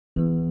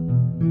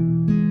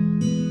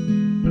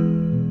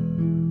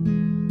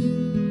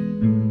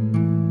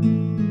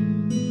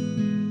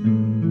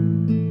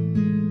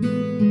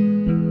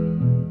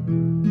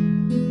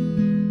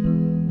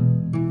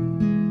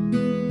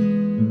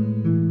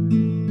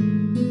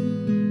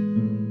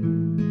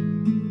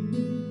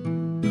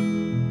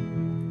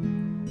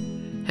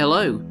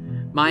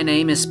My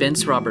name is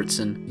Spence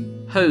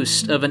Robertson,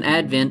 host of An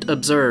Advent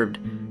Observed,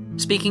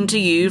 speaking to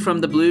you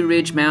from the Blue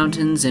Ridge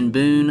Mountains in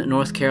Boone,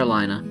 North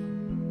Carolina.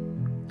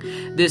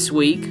 This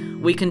week,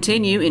 we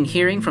continue in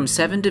hearing from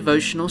 7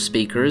 devotional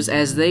speakers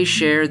as they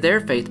share their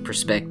faith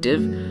perspective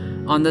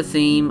on the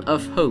theme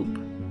of hope.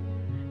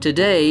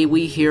 Today,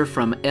 we hear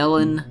from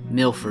Ellen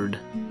Milford.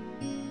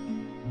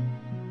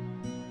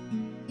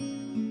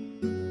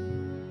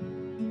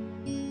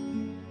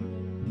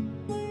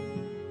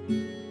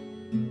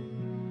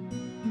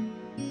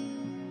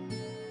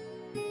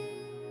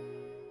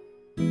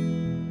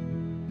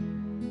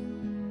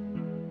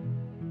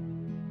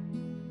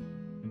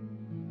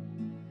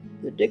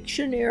 The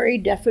dictionary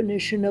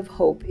definition of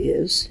hope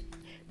is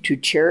to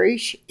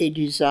cherish a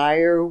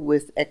desire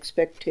with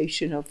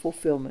expectation of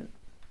fulfillment.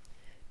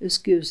 This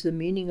gives the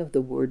meaning of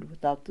the word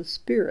without the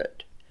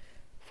spirit,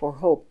 for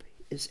hope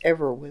is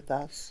ever with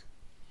us.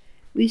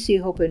 We see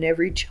hope in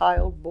every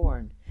child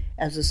born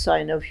as a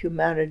sign of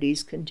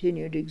humanity's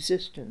continued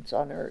existence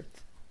on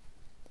earth.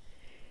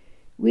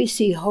 We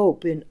see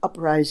hope in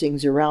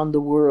uprisings around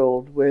the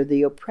world where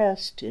the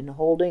oppressed, in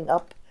holding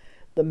up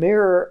the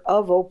mirror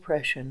of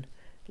oppression,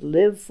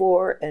 live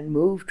for and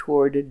move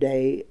toward a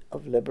day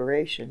of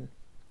liberation.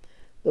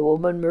 The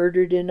woman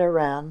murdered in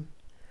Iran,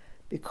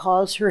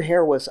 because her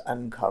hair was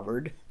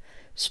uncovered,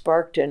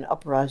 sparked an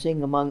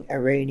uprising among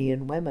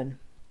Iranian women.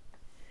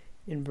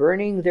 In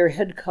burning their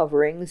head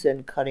coverings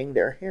and cutting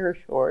their hair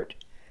short,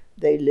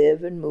 they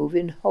live and move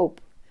in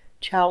hope,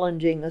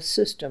 challenging a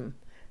system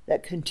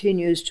that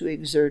continues to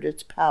exert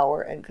its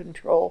power and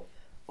control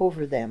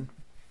over them.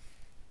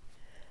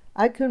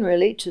 I can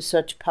relate to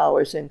such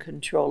powers and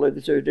control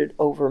exerted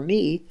over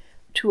me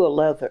to a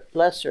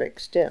lesser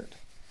extent.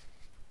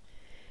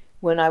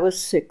 When I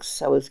was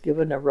 6, I was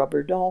given a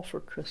rubber doll for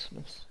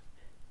Christmas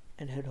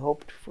and had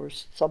hoped for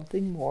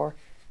something more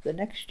the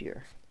next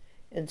year.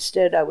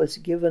 Instead, I was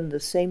given the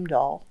same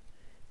doll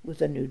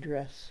with a new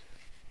dress.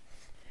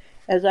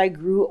 As I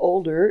grew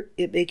older,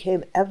 it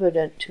became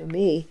evident to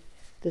me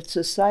that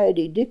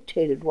society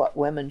dictated what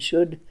women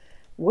should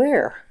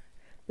wear.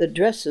 The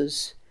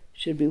dresses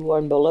should be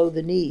worn below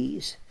the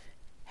knees,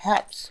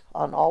 hats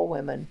on all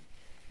women,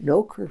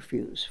 no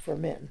curfews for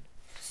men.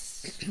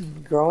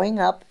 Growing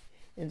up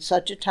in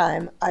such a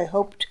time, I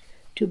hoped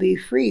to be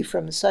free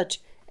from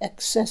such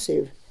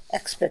excessive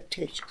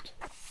expectations.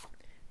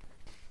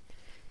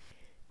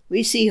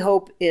 We see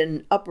hope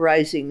in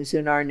uprisings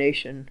in our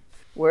nation,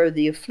 where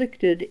the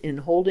afflicted, in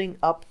holding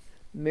up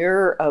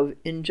mirror of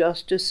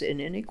injustice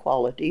and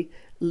inequality,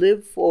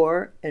 live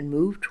for and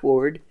move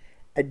toward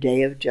a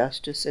day of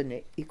justice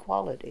and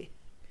equality.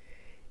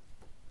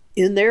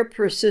 In their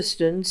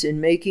persistence in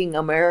making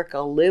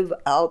America live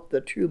out the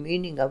true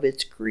meaning of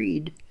its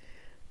creed,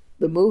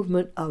 the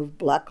movement of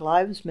Black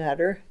Lives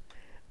Matter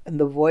and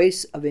the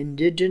voice of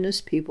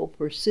indigenous people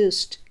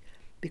persist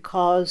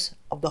because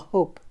of the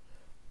hope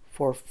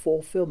for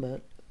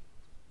fulfillment.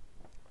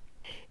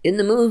 In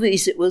the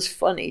movies, it was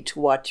funny to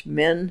watch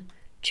men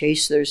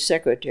chase their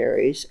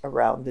secretaries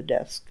around the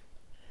desk.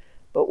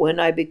 But when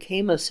I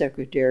became a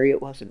secretary,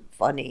 it wasn't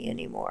funny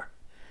anymore.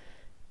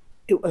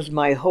 It was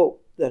my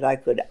hope that I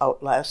could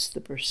outlast the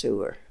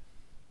pursuer.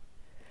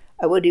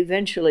 I would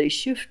eventually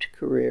shift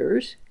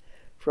careers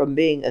from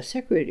being a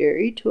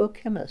secretary to a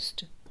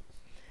chemist.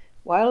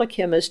 While a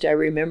chemist, I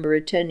remember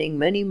attending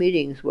many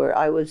meetings where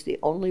I was the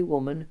only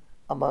woman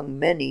among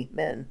many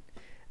men,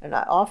 and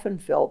I often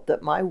felt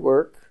that my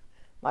work,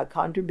 my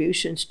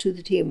contributions to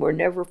the team were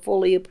never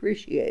fully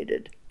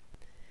appreciated.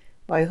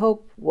 My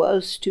hope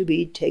was to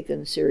be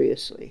taken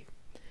seriously.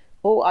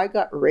 Oh, I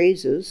got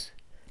raises,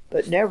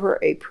 but never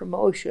a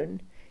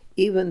promotion,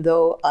 even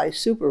though I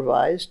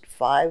supervised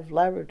 5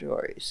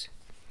 laboratories.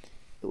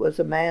 It was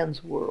a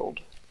man's world.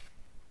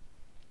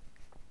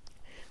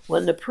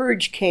 When the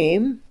purge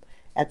came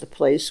at the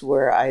place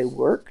where I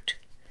worked,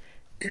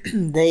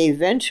 they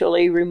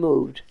eventually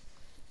removed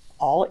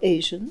all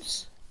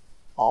Asians,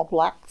 all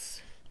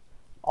blacks,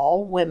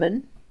 all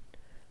women,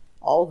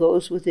 all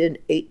those within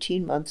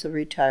 18 months of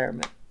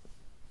retirement.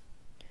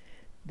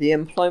 The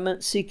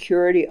Employment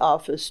Security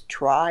Office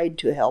tried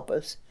to help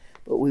us,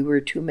 but we were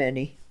too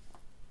many.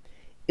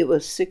 It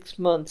was 6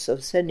 months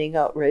of sending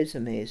out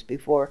resumes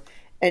before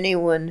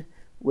anyone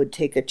would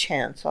take a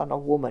chance on a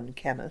woman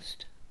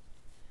chemist.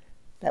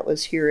 That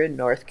was here in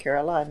North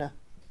Carolina.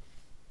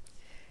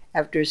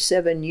 After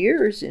 7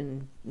 years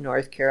in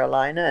North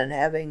Carolina and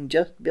having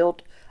just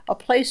built a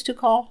place to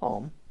call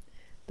home,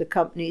 the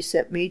company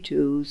sent me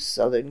to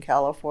Southern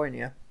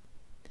California.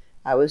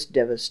 I was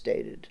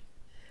devastated.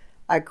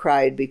 I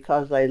cried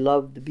because I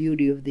loved the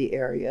beauty of the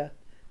area,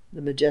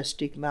 the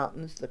majestic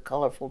mountains, the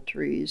colorful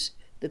trees,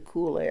 the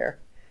cool air,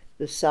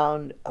 the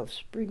sound of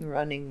spring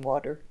running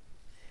water.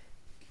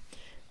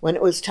 When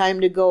it was time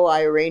to go,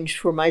 I arranged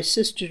for my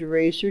sister to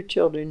raise her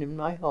children in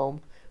my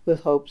home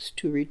with hopes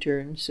to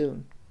return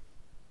soon.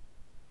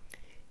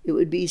 It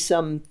would be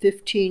some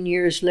 15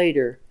 years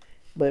later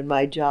when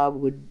my job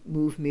would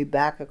move me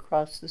back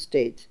across the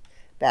states,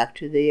 back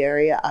to the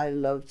area I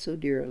loved so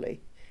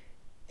dearly,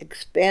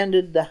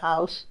 expanded the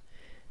house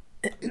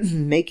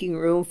making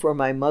room for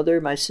my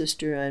mother, my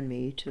sister, and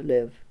me to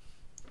live.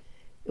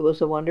 It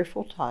was a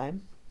wonderful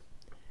time,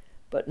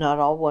 but not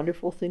all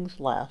wonderful things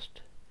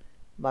last.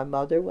 My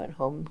mother went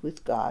home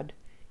with God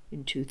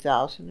in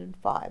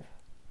 2005.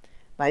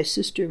 My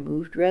sister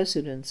moved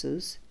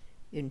residences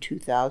in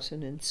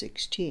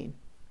 2016.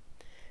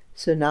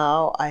 So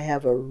now I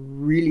have a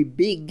really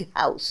big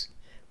house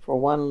for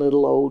one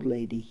little old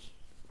lady.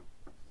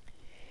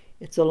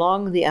 It's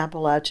along the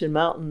Appalachian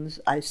Mountains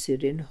I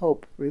sit in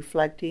hope,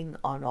 reflecting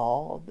on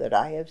all that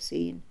I have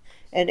seen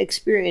and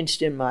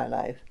experienced in my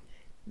life.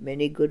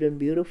 Many good and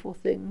beautiful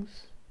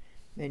things,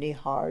 many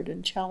hard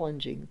and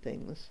challenging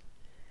things,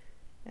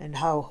 and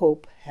how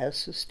hope has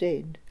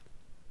sustained.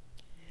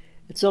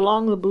 It's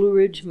along the Blue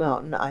Ridge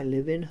Mountain I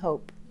live in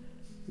hope,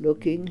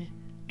 looking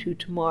to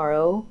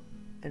tomorrow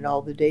and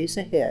all the days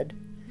ahead,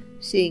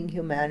 seeing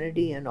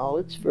humanity in all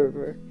its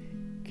fervor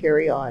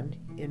carry on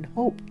in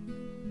hope.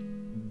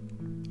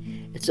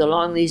 It's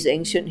along these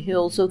ancient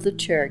hills of the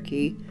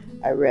Cherokee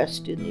I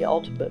rest in the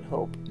ultimate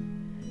hope,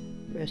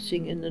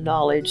 resting in the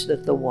knowledge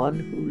that the one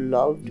who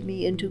loved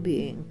me into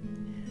being,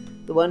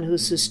 the one who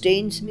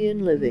sustains me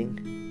in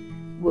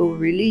living, will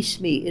release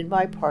me in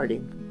my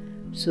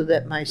parting, so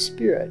that my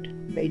spirit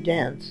may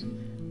dance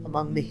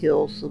among the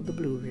hills of the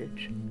Blue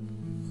Ridge.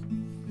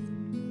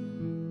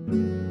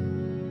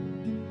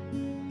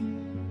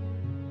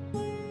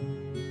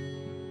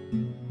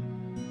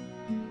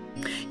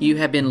 You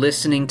have been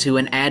listening to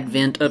an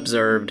Advent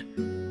Observed.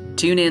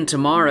 Tune in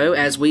tomorrow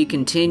as we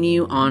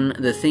continue on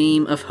the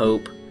theme of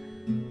hope.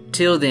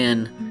 Till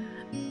then,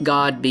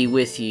 God be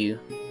with you.